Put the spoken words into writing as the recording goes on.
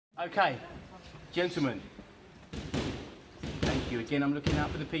Okay, gentlemen. Thank you. Again, I'm looking out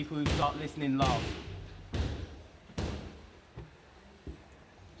for the people who start listening last.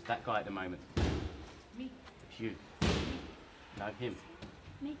 It's that guy at the moment. Me. It's you. No, him.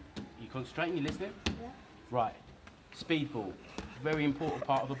 Me. You concentrating? You listening? Yeah. Right. Speedball. Very important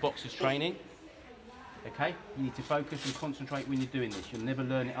part of a boxer's training. Okay? You need to focus and concentrate when you're doing this. You'll never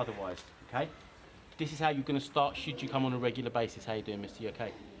learn it otherwise. Okay? This is how you're going to start should you come on a regular basis. How you doing, mister? You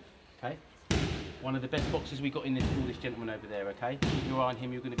okay? Okay? One of the best boxers we got in this pool, this gentleman over there, okay? Keep your eye on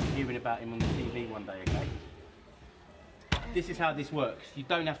him. You're going to be hearing about him on the TV one day, okay? This is how this works. You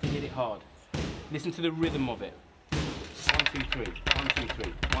don't have to hit it hard. Listen to the rhythm of it. 1, 2, 3, 1, 2,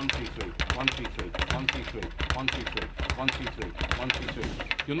 3, 1, 2, 3, 1, 2, 3, 1, 2, 3, 1, 2, 3, 1, 2, 3, 1, 2, 3.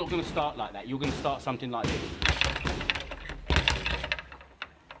 You're not going to start like that. You're going to start something like this.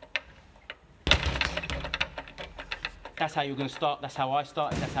 That's how you're going to start. That's how I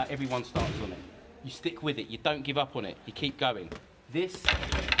started. That's how everyone starts on it. You stick with it. You don't give up on it. You keep going. This. Here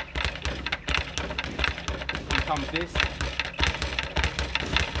comes this.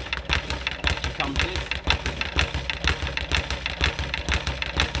 Here comes this.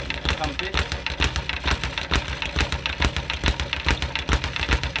 Here comes this.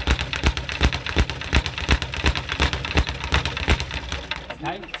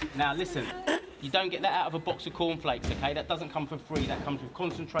 Okay? Now listen. You don't get that out of a box of cornflakes, okay? That doesn't come for free. That comes with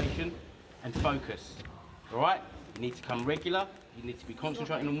concentration and focus. All right? You need to come regular. You need to be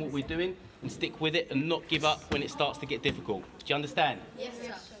concentrating on what we're doing and stick with it and not give up when it starts to get difficult. Do you understand? Yes,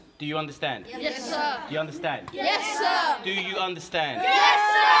 sir. Do you understand? Yes, sir. Do you understand? Yes, sir. Do you understand? Yes,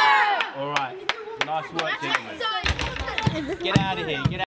 sir. All right. Nice work, gentlemen. Get out of here. Get out.